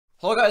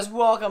Hello guys,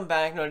 welcome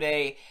back.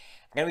 Today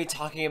I'm going to be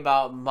talking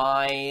about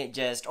my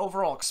just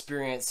overall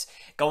experience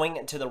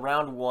going to the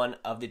round 1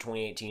 of the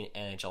 2018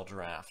 NHL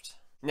Draft.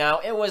 Now,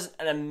 it was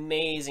an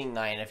amazing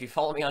night. If you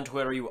follow me on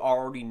Twitter, you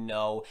already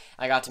know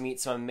I got to meet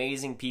some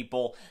amazing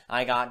people.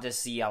 I got to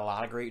see a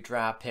lot of great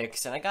draft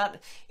picks, and I got,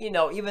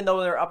 even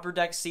though they're upper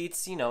deck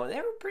seats, they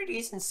were pretty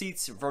decent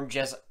seats from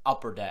just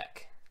upper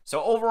deck.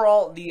 So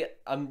overall, the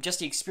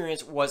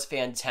experience was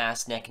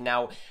fantastic.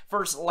 Now,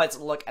 first, let's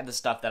look at the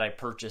stuff that I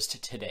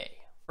purchased today.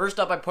 First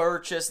up, I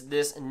purchased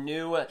this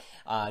new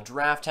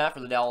draft hat for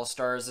the Dallas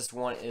Stars. This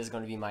one is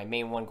going to be my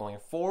main one going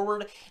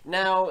forward.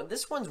 Now,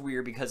 this one's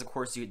weird because, of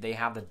course, they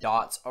have the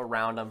dots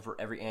around them for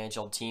every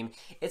NHL team.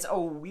 It's a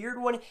weird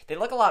one. They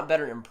look a lot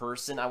better in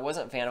person. I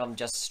wasn't a fan of them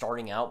just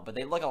starting out, but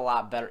they look a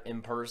lot better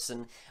in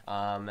person.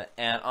 And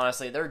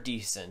honestly, they're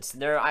decent.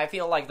 I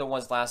feel like the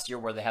ones last year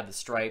where they had the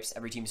stripes,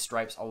 every team's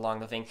stripes along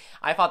the thing.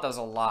 I thought that was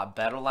a lot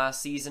better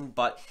last season,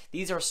 but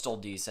these are still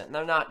decent.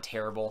 They're not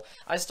terrible.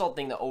 I still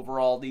think that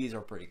overall, these are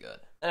pretty good.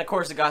 And of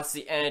course, it got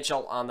the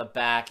NHL on the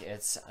back.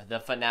 It's the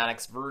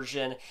Fanatics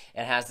version.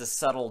 It has the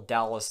subtle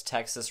Dallas,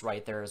 Texas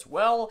right there as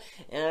well.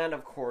 And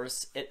of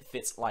course, it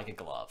fits like a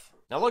glove.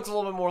 Now, it looks a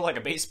little bit more like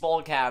a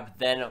baseball cap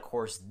than, of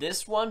course,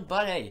 this one.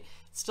 But hey, it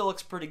still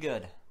looks pretty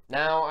good.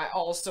 Now, I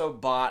also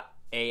bought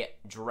a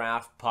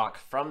draft puck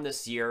from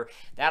this year.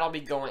 That'll be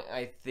going,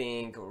 I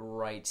think,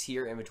 right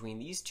here in between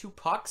these two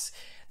pucks.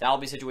 That'll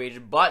be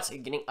situated, but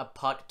getting a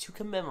puck to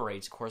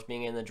commemorate, of course,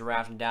 being in the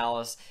draft in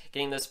Dallas,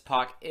 getting this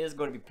puck is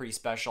going to be pretty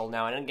special.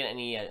 Now, I didn't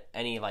get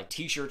any like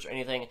t-shirts or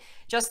anything,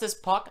 just this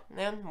puck,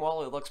 and,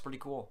 well, it looks pretty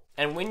cool.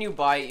 And when you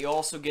buy it, you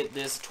also get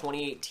this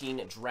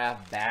 2018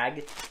 draft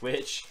bag,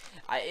 which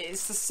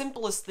it's the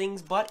simplest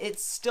things, but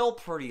it's still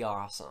pretty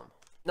awesome.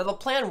 Now, the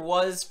plan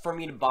was for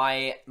me to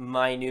buy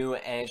my new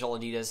NHL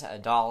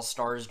Adidas Dallas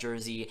Stars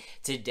jersey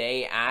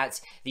today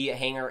at the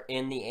hangar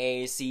in the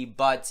AAC,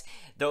 but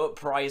the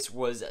price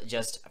was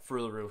just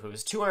through the roof. It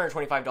was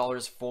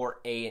 $225 for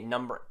a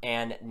number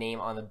and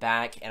name on the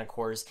back, and of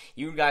course,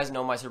 you guys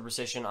know my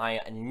superstition. I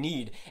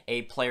need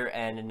a player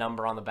and a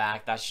number on the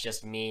back. That's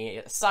just me.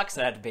 It sucks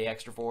that I had to pay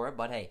extra for it,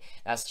 but hey,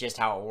 that's just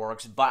how it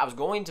works. But I was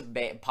going to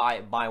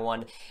buy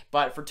one,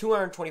 but for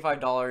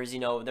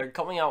 $225, they're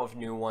coming out with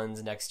new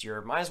ones next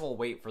year. Might as well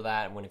wait for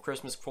that. When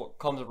Christmas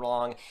comes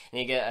along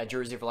and you get a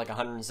jersey for like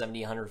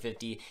 $170,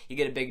 $150, you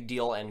get a big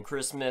deal in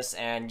Christmas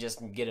and just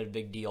get a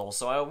big deal.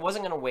 So I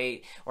wasn't going to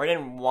wait, or I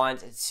didn't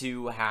want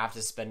to have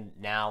to spend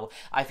now.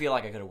 I feel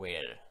like I could have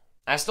waited.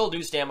 I still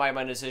do stand by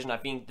my decision. I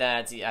think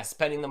that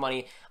spending the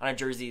money on a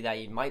jersey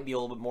that might be a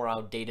little bit more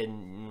outdated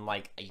in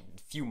like a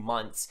few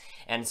months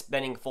and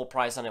spending full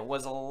price on it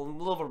was a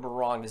little bit of a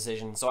wrong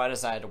decision, so I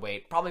decided to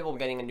wait. Probably will be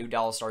getting a new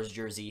Dallas Stars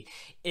jersey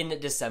in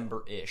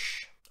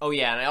December-ish. Oh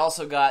yeah, and I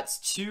also got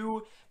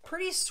two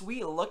pretty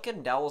sweet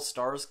looking Dallas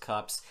Stars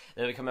cups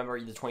that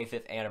commemorate the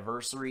 25th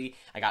anniversary.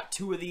 I got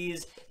two of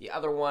these. The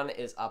other one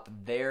is up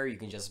there. You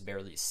can just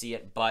barely see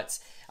it, but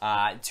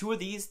two of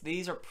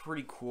these are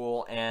pretty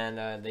cool,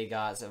 and they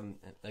got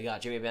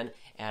Jimmy Ben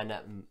and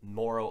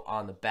Morrow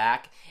on the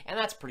back, and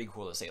that's pretty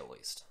cool to say the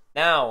least.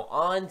 Now,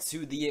 on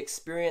to the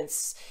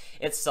experience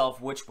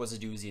itself, which was a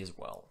doozy as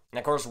well. And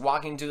of course,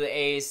 walking to the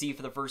AAC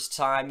for the first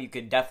time, you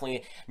could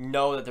definitely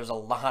know that there's a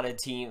lot of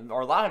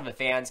the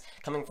fans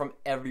coming from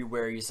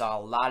everywhere. You saw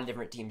a lot of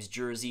different teams'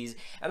 jerseys,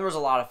 and there was a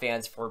lot of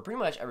fans for pretty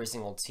much every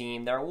single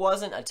team. There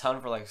wasn't a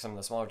ton for like some of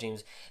the smaller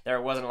teams. There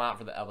wasn't a lot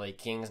for the LA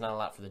Kings, not a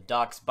lot for the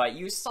Ducks, but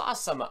you saw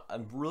some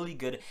really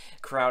good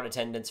crowd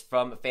attendance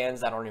from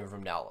fans that aren't even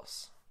from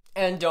Dallas.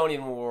 And don't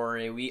even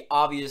worry, we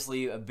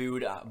obviously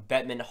booed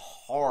Bettman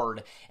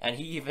hard, and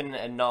he even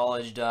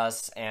acknowledged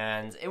us,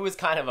 and it was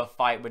kind of a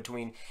fight it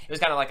was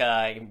kind of like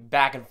a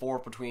back and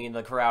forth between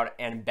the crowd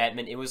and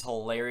Bettman. It was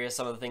hilarious,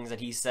 some of the things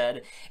that he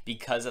said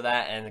because of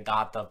that, and it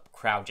got the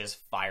crowd just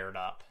fired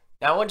up.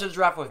 Now, I went to the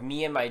draft with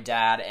me and my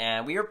dad,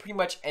 and we were pretty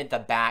much at the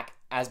back,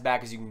 as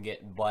back as you can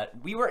get, but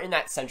we were in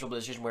that central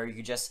position where you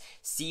could just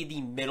see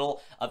the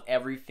middle of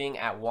everything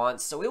at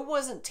once, so it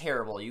wasn't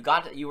terrible.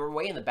 You were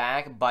way in the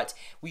back, but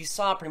we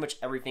saw pretty much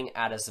everything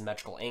at a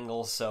symmetrical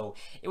angle, so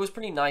it was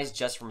pretty nice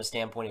just from a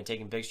standpoint of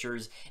taking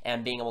pictures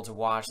and being able to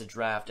watch the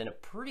draft in a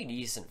pretty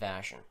decent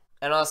fashion.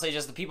 And honestly,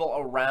 just the people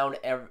around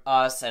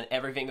us and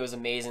everything was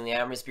amazing. The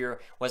atmosphere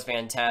was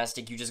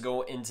fantastic. You just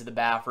go into the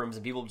bathrooms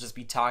and people would just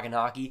be talking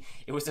hockey.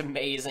 It was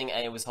amazing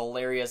and it was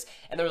hilarious.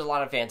 And there was a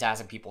lot of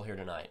fantastic people here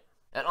tonight.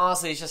 And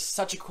honestly, it's just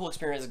such a cool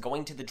experience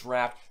going to the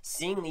draft,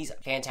 seeing these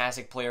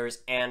fantastic players,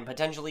 and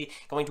potentially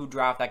going to a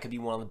draft that could be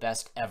one of the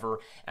best ever,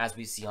 as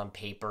we see on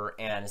paper.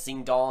 And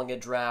seeing Dahlin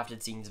get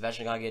drafted, seeing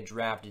Svechnikov get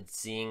drafted,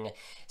 seeing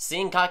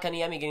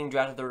Kotkaniemi getting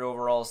drafted 3rd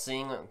overall,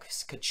 seeing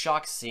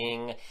Tkachuk,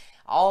 seeing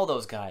all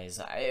those guys.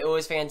 It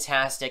was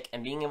fantastic,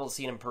 and being able to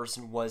see it in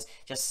person was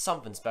just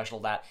something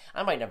special that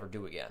I might never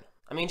do again.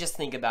 I mean, just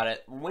think about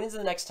it. When is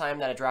the next time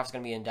that a draft's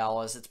going to be in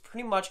Dallas? It's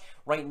pretty much,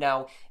 right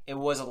now, it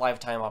was a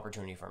lifetime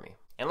opportunity for me.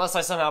 Unless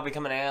I somehow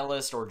become an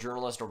analyst or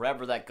journalist or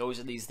whatever that goes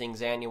to these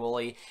things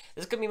annually.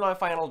 This could be my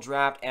final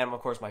draft and, of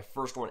course, my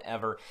first one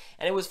ever.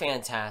 And it was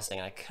fantastic,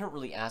 and I couldn't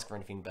really ask for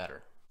anything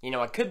better. You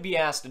know, I could be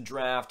asked to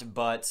draft,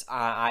 but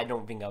I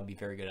don't think I would be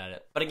very good at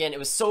it. But again, it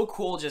was so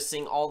cool just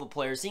seeing all the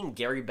players, seeing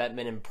Gary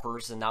Bettman in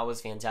person, that was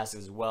fantastic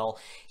as well.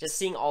 Just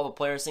seeing all the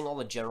players, seeing all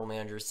the general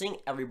managers, seeing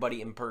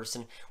everybody in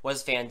person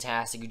was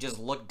fantastic. You just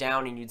look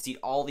down and you'd see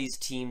all these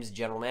teams,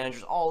 general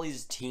managers, all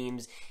these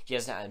teams,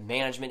 just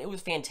management. It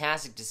was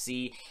fantastic to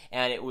see,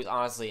 and it was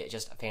honestly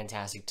just a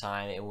fantastic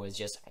time. It was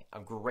just a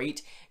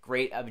great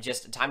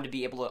just a time to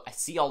be able to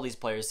see all these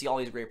players, see all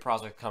these great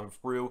prospects come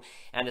through,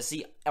 and to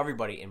see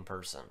everybody in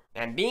person.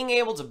 And being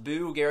able to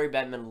boo Gary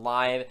Bettman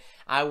live,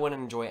 I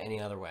wouldn't enjoy it any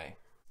other way.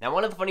 Now,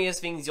 one of the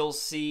funniest things you'll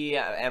see,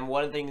 and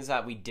one of the things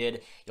that we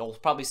did, you'll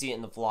probably see it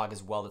in the vlog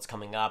as well that's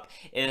coming up,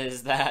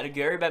 is that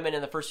Gary Bettman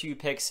in the first few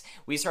picks,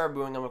 we started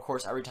booing him, of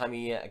course, every time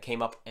he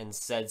came up and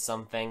said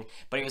something,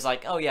 but he was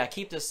like, oh yeah,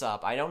 keep this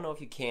up, I don't know if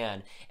you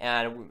can,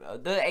 and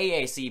the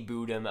AAC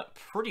booed him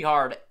pretty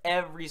hard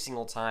every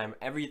single time,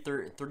 every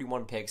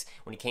 31 picks,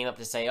 when he came up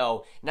to say,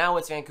 oh, now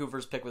it's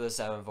Vancouver's pick with a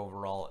 7th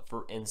overall,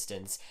 for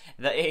instance.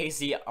 The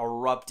AAC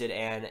erupted,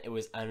 and it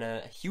was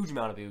a huge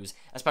amount of boos,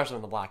 especially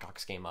when the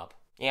Blackhawks came up.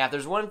 Yeah, if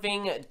there's one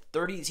thing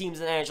 30 teams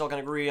in the NHL can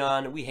agree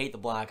on, we hate the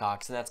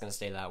Blackhawks, and that's going to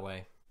stay that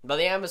way. But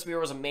the atmosphere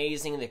was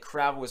amazing. The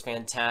crowd was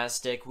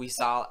fantastic. We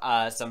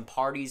saw some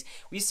parties.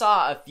 We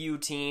saw a few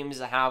teams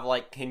have,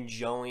 like,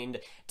 conjoined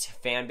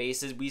fan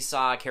bases. We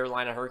saw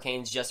Carolina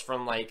Hurricanes just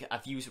from, like, a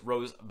few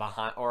rows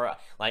behind, or,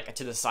 like,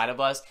 to the side of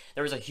us.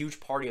 There was a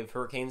huge party of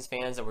Hurricanes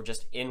fans that were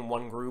just in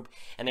one group,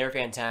 and they were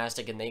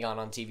fantastic, and they got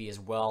on TV as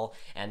well,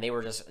 and they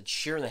were just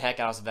cheering the heck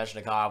out of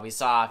Svechnikov. We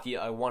saw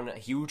one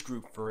huge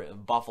group for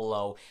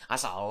Buffalo. I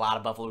saw a lot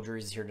of Buffalo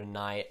jerseys here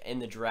tonight in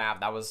the draft.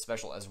 That was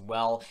special as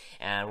well,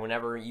 and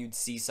whenever you'd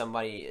see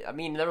somebody, I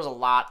mean, there was a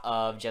lot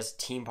of just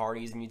team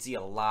parties, and you'd see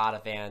a lot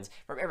of fans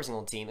from every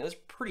single team. It was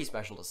pretty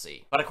special to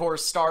see. But of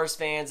course, Stars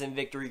fans and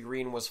Victory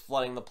Green was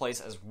flooding the place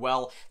as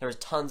well. There was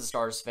tons of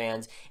Stars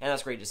fans, and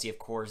that's great to see, of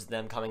course,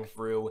 them coming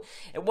through.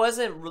 It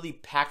wasn't really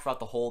packed throughout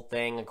the whole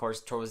thing. Of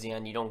course, towards the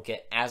end, you don't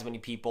get as many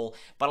people,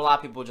 but a lot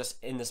of people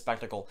just in the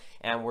spectacle,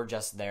 and we're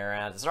just there.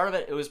 And at the start of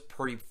it, it was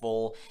pretty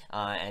full,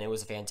 and it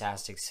was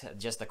fantastic,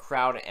 just the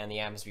crowd and the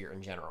atmosphere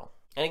in general.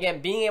 And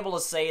again, being able to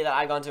say that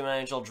I got into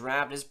an NHL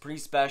draft is pretty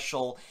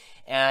special,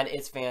 and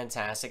it's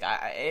fantastic.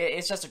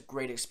 It's just a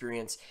great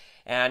experience,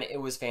 and it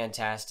was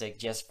fantastic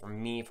just for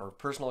me, for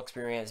personal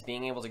experience.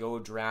 Being able to go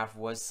draft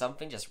was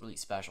something just really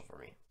special for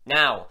me.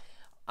 Now,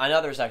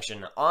 another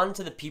section, on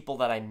to the people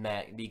that I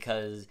met,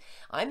 because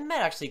I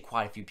met actually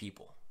quite a few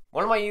people.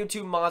 One of my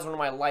YouTube mods, one of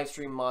my live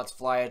stream mods,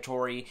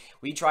 Flyatori,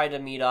 we tried to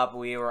meet up.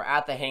 We were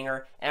at the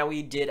hangar, and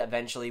we did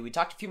eventually. We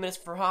talked a few minutes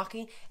for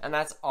hockey, and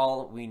that's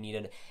all we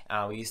needed.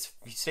 We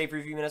stayed for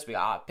a few minutes, we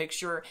got a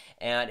picture,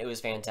 and it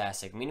was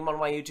fantastic. Meeting one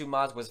of my YouTube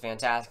mods was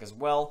fantastic as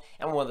well,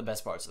 and one of the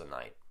best parts of the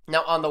night.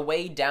 Now, on the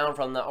way down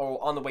from the,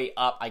 or on the way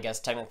up, I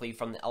guess, technically,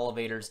 from the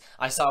elevators,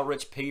 I saw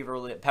Rich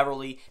Peverly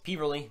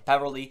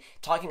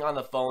talking on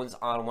the phones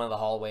on one of the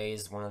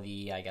hallways, one of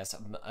the, I guess,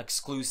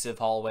 exclusive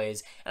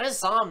hallways, and I just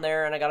saw him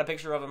there, and I got a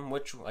picture of him,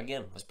 which,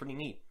 again, was pretty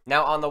neat.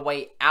 Now, on the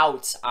way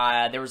out,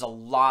 there was a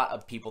lot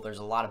of people. There's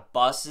a lot of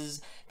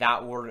buses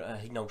that were,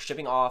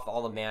 shipping off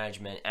all the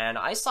management, and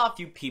I saw a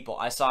few people.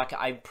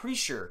 I'm pretty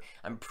sure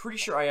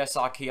I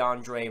saw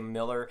Keandre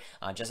Miller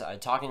just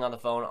talking on the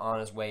phone on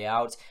his way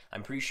out.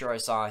 I'm pretty sure I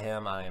saw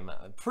him. I'm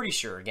pretty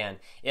sure, again.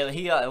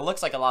 It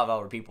looks like a lot of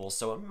other people,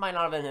 so it might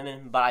not have been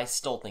him, but I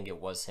still think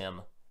it was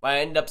him. I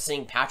ended up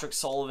seeing Patrick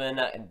Sullivan,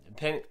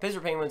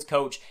 Pittsburgh Penguins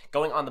coach,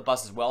 going on the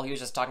bus as well. He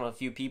was just talking to a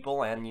few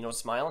people and,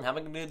 smiling,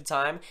 having a good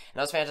time. And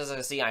that was fantastic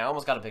to see. I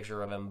almost got a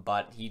picture of him,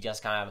 but he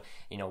just kind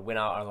of, went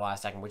out on the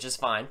last second, which is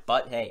fine.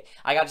 But, hey,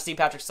 I got to see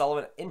Patrick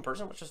Sullivan in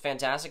person, which was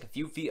fantastic. A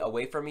few feet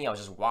away from me, I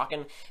was just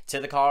walking to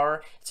the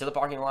car, to the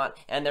parking lot,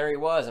 and there he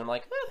was. And I'm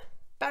like,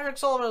 Patrick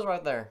Sullivan is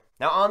right there.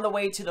 Now, on the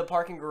way to the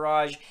parking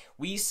garage,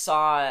 we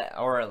saw,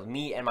 or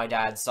me and my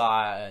dad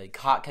saw,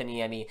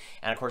 Kotkaniemi,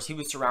 and of course, he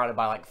was surrounded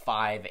by like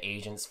 5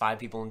 agents, 5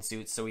 people in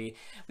suits, so we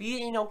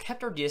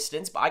kept our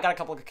distance, but I got a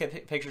couple of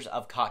pictures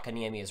of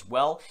Kotkaniemi as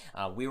well.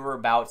 We were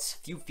about a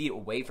few feet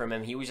away from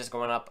him. He was just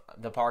going up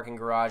the parking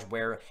garage,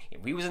 where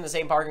he was in the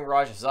same parking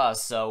garage as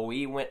us, so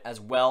we went as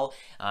well.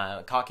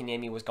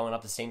 Kotkaniemi was going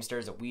up the same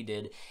stairs that we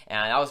did,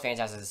 and that was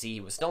fantastic to see.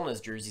 He was still in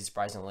his jersey,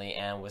 surprisingly,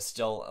 and was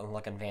still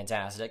looking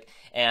fantastic,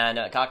 and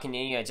Kotkaniemi,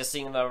 just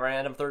seeing the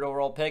random 3rd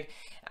overall pick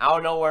out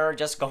of nowhere,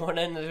 just going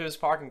into his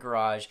parking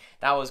garage,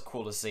 that was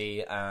cool to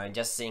see.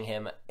 Just seeing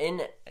him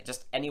in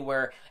just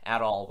anywhere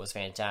at all was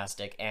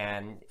fantastic,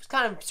 and it was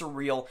kind of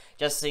surreal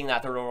just seeing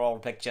that 3rd overall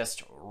pick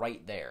just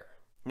right there.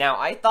 Now,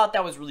 I thought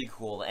that was really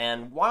cool,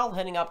 and while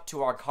heading up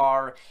to our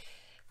car,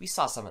 we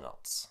saw something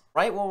else.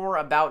 Right when we're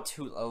about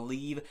to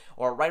leave,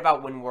 or right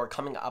about when we're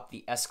coming up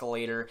the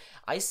escalator,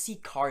 I see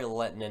Kari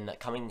Lehtinen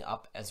coming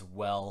up as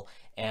well,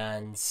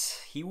 and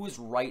he was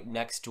right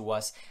next to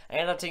us. I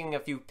ended up taking a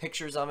few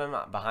pictures of him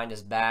behind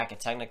his back,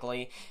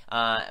 technically,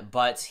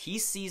 but he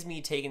sees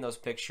me taking those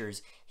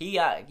pictures. He,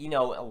 you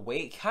know,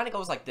 kind of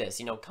goes like this,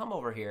 you know, come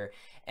over here,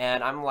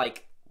 and I'm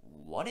like,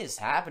 what is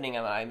happening?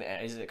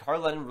 Is it Kari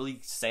Lennon really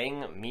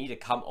saying me to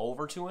come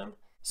over to him?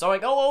 So I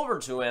go over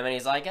to him, and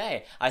he's like,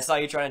 hey, I saw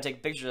you trying to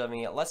take pictures of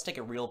me. Let's take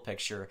a real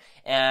picture.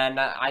 And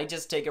I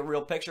just take a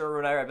real picture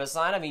right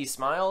beside him. He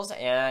smiles,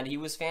 and he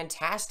was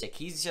fantastic.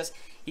 He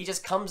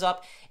just comes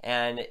up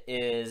and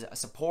is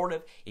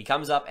supportive. He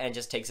comes up and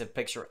just takes a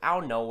picture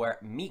out of nowhere.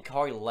 Meet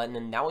Kari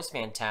Lennon. That was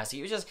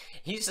fantastic.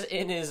 He's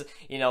in his,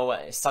 you know,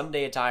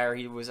 Sunday attire.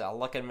 He was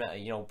looking,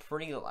 you know,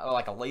 pretty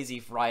like a lazy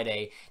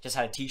Friday. Just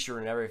had a t-shirt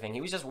and everything. He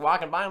was just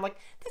walking by. I'm like,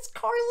 that's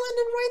Kari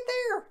Lennon right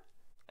there.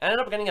 I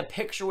ended up getting a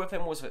picture with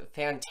him. It was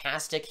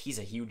fantastic. He's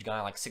a huge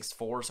guy, like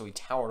 6'4", so he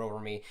towered over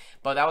me.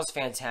 But that was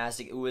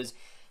fantastic. It was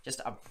just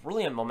a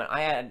brilliant moment.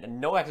 I had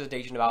no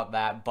expectation about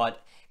that,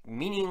 but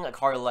meeting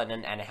Kari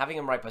Lennon and having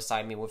him right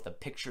beside me with the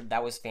picture,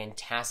 that was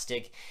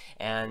fantastic.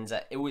 And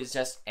it was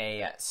just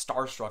a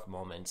starstruck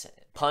moment.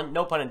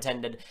 No pun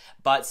intended,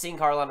 but seeing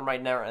Kari Lennon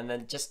right there and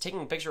then just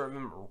taking a picture of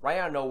him right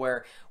out of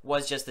nowhere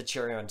was just the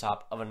cherry on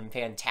top of a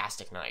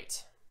fantastic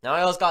night. Now,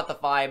 I always got the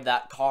vibe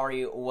that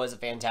Kari was a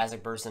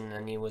fantastic person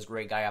and he was a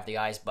great guy off the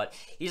ice, but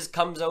he just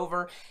comes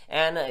over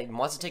and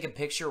wants to take a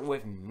picture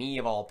with me,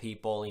 of all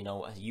people, you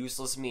know,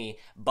 useless me.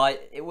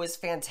 But it was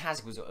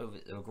fantastic. It was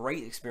a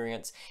great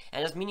experience,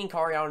 and just meeting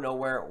Kari out of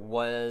nowhere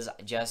was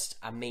just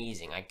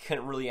amazing. I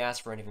couldn't really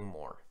ask for anything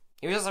more.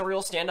 He was just a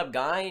real stand-up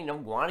guy, you know,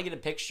 wanted to get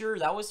a picture.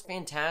 That was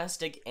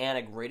fantastic and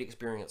a great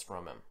experience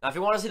from him. Now, if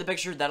you want to see the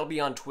picture, that'll be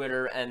on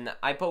Twitter, and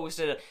I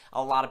posted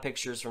a lot of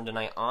pictures from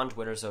tonight on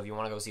Twitter, so if you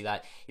want to go see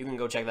that, you can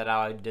go check that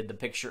out. I did the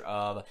picture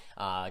of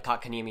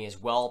Kotkaniemi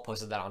as well,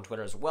 posted that on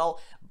Twitter as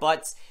well,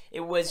 but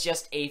it was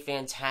just a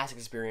fantastic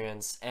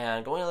experience,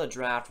 and going to the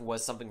draft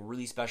was something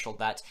really special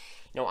that,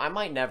 you know, I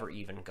might never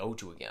even go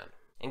to again.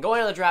 And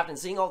going to the draft and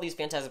seeing all these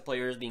fantastic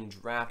players being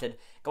drafted,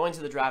 going to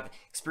the draft,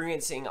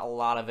 experiencing a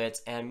lot of it,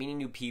 and meeting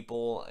new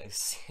people,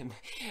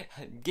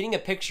 getting a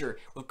picture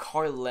with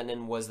Kari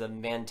Lennon was the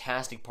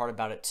fantastic part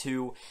about it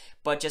too.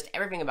 But just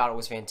everything about it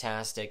was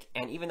fantastic.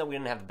 And even though we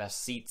didn't have the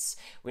best seats,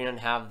 we didn't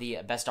have the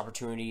best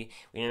opportunity,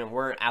 we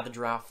weren't at the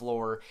draft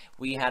floor,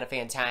 we had a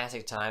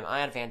fantastic time. I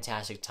had a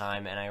fantastic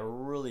time, and I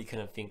really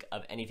couldn't think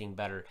of anything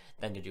better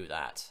than to do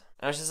that.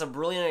 And it's just a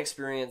brilliant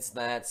experience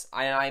that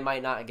I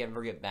might not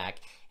ever get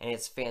back, and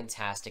it's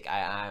fantastic.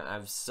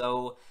 I'm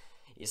so,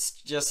 it's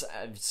just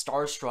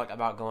starstruck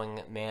about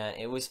going, man,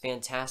 it was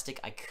fantastic.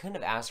 I couldn't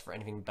have asked for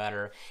anything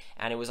better,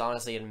 and it was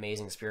honestly an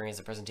amazing experience.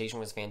 The presentation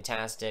was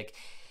fantastic.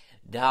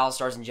 Dallas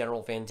Stars in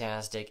general,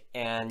 fantastic,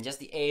 and just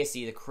the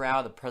ASC, the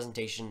crowd, the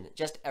presentation,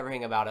 just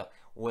everything about it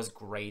was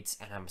great,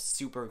 and I'm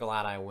super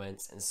glad I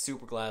went, and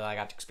super glad that I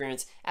got to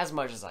experience as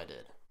much as I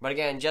did. But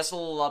again, just a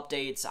little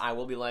updates. I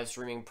will be live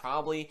streaming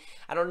probably.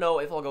 I don't know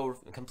if I'll go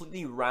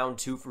completely round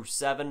 2 through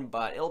 7,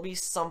 but it'll be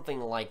something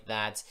like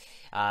that.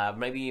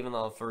 Maybe even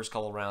the first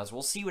couple rounds.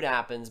 We'll see what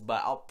happens,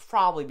 but I'll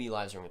probably be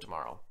live streaming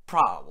tomorrow.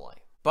 Probably.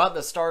 But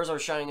the stars are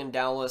shining in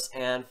Dallas,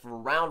 and for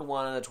round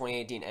 1 of the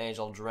 2018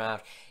 NHL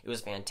Draft, it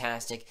was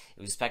fantastic,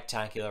 it was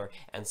spectacular,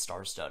 and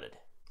star-studded.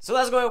 So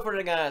that's going for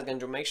today, guys.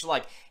 Make sure to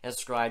like and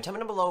subscribe. Tell me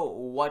down below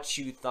what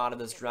you thought of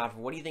this draft.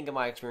 What do you think of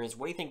my experience?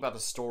 What do you think about the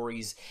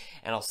stories?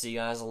 And I'll see you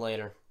guys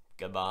later.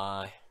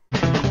 Goodbye.